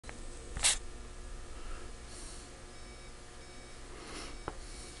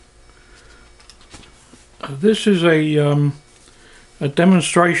This is a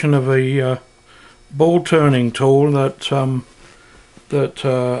demonstration of a ball turning tool that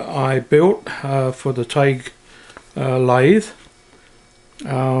I built for the Taig lathe.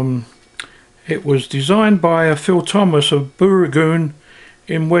 It was designed by Phil Thomas of Booragoon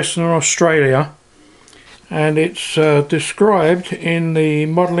in Western Australia, and it's described in the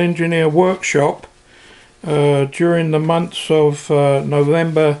Model Engineer workshop during the months of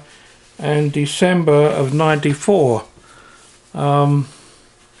November and December of '94. At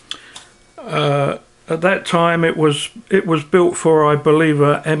that time it was built for, I believe,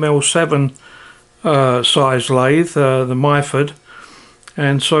 a ML7 size lathe, the Myford,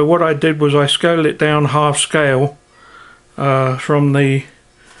 and so what I did was I scaled it down half scale from the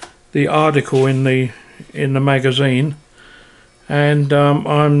article in the magazine, and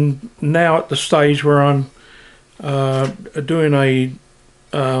I'm now at the stage where I'm doing a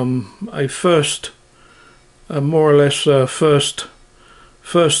first, more or less first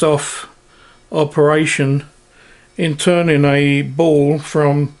off operation in turning a ball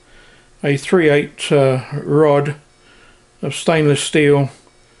from a 3/8 rod of stainless steel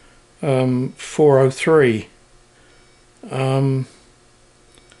 403, and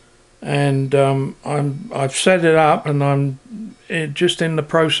I've set it up, and I'm just in the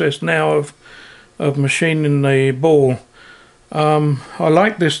process now of machining the ball. I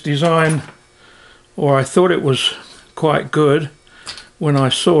like this design, or I thought it was quite good when I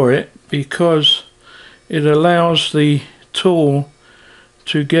saw it, because it allows the tool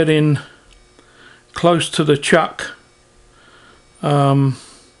to get in close to the chuck, and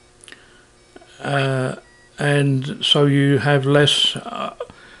so you have less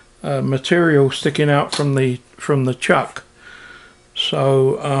material sticking out from the chuck.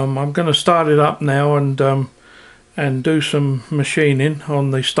 So I'm going to start it up now and do some machining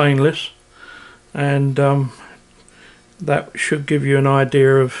on the stainless, and that should give you an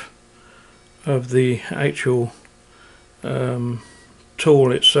idea of the actual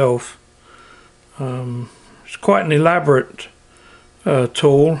tool itself. It's quite an elaborate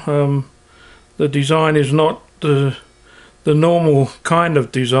tool. The design is not the normal kind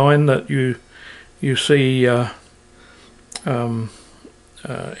of design that you see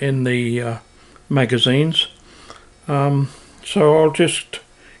in the magazines. So I'll just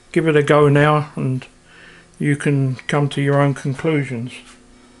give it a go now, and you can come to your own conclusions.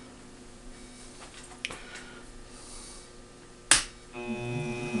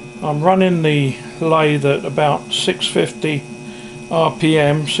 I'm running the lathe at about 650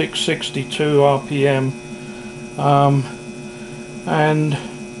 RPM, 662 RPM, and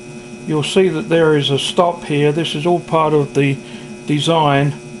you'll see that there is a stop here. This is all part of the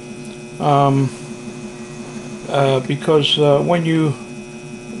design, because when you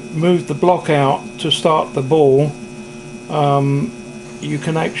move the block out to start the ball, you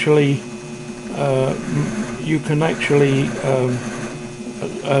can actually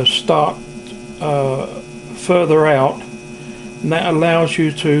start further out, and that allows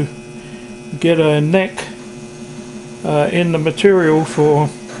you to get a neck in the material for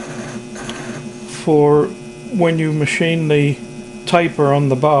when you machine the taper on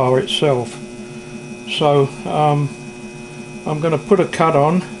the bar itself. So I'm going to put a cut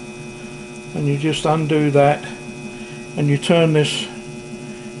on, and you just undo that, and you turn this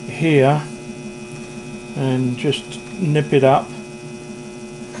here and just nip it up.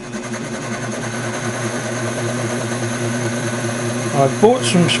 I've bought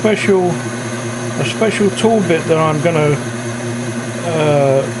a special tool bit that I'm going to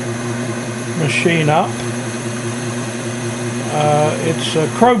machine up. It's a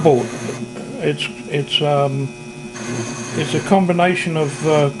crowbolt. It's a combination of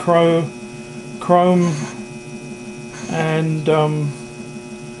chrome and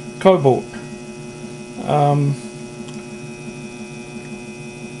cobalt.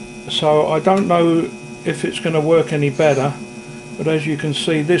 So I don't know if it's going to work any better, but as you can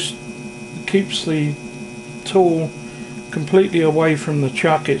see, this keeps the tool completely away from the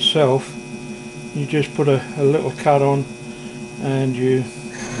chuck itself. You just put a little cut on, and you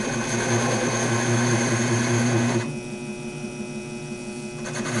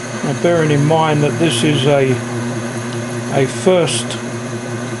now, bearing in mind that this is a first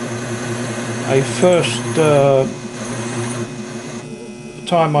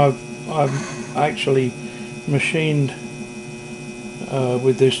time I've actually machined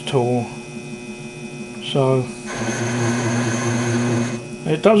with this tool, so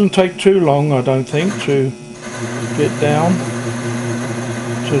it doesn't take too long, I don't think, to get down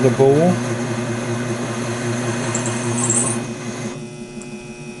to the ball.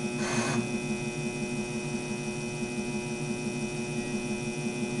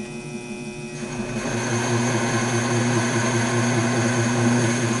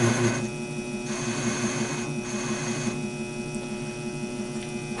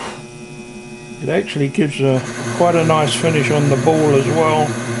 It actually gives quite a nice finish on the ball as well.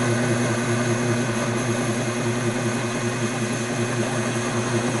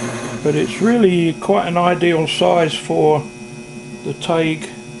 But it's really quite an ideal size for the Taig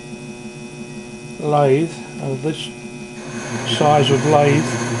lathe, this size of lathe.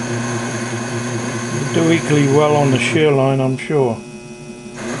 It'll do equally well on the shear line, I'm sure.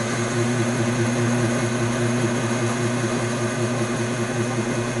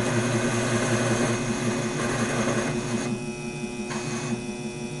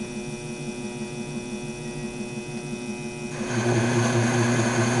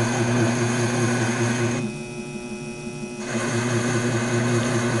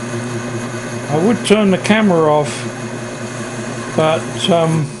 I would turn the camera off, but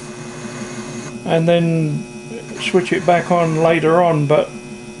and then switch it back on later on, but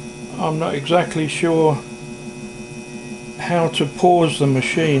I'm not exactly sure how to pause the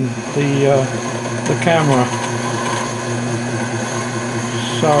machine, the camera,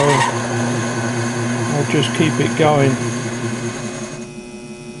 so I'll just keep it going.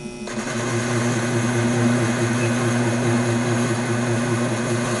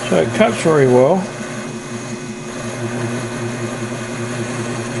 So it cuts very well.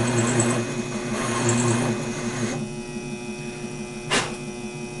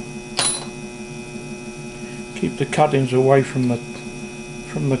 Keep the cuttings away from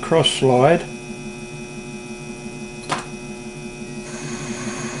the cross slide.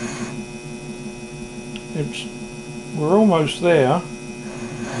 We're almost there.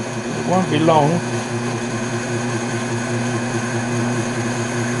 It won't be long.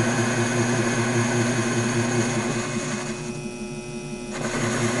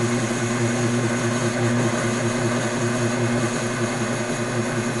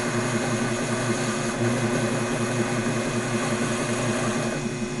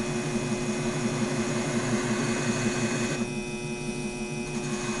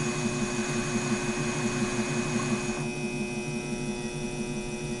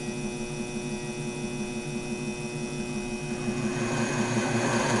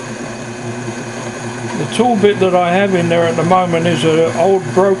 The tool bit that I have in there at the moment is an old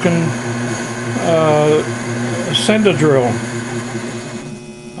broken center drill,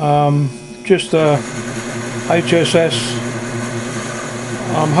 just a HSS.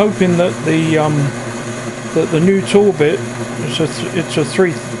 I'm hoping that the new tool bit, it's a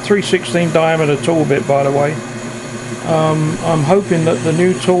 3/16 diameter tool bit, by the way. I'm hoping that the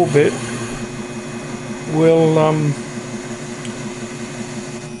new tool bit will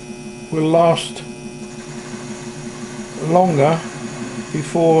last longer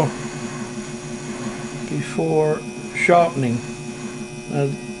before sharpening.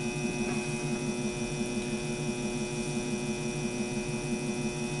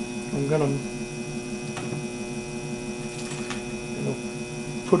 I'm gonna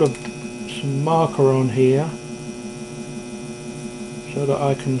put some marker on here so that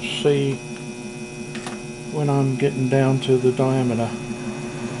I can see when I'm getting down to the diameter.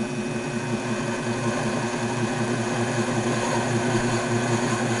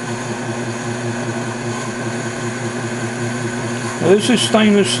 Now this is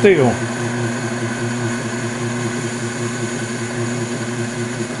stainless steel.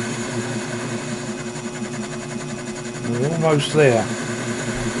 We're almost there.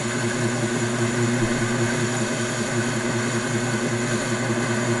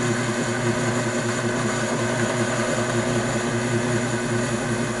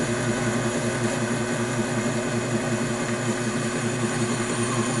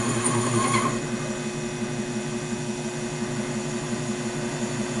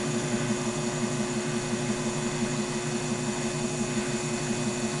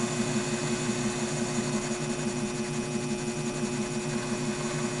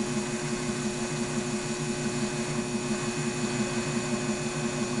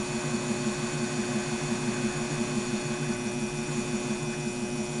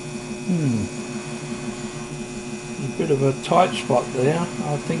 A bit of a tight spot there.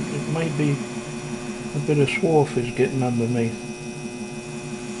 I think it may be a bit of swarf is getting underneath.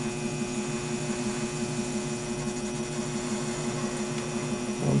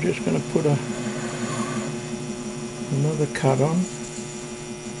 I'm just going to put another cut on.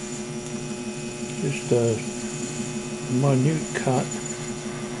 Just a minute cut.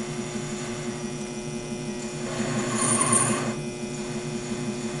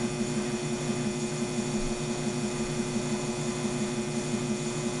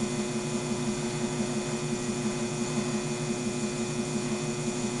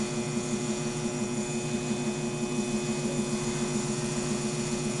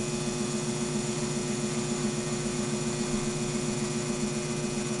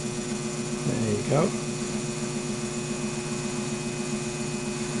 go.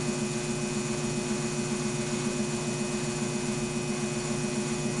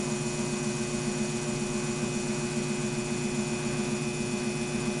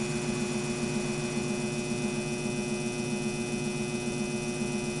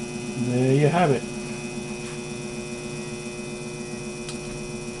 There you have it.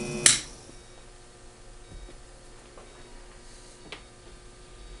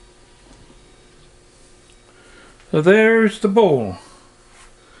 So there's the ball,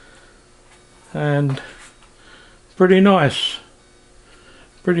 and pretty nice.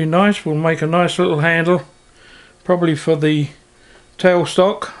 Pretty nice. We'll make a nice little handle, probably for the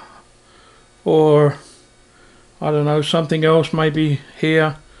tailstock, or I don't know, something else maybe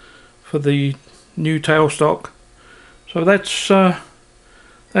here for the new tailstock. So that's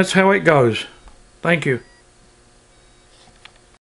how it goes. Thank you.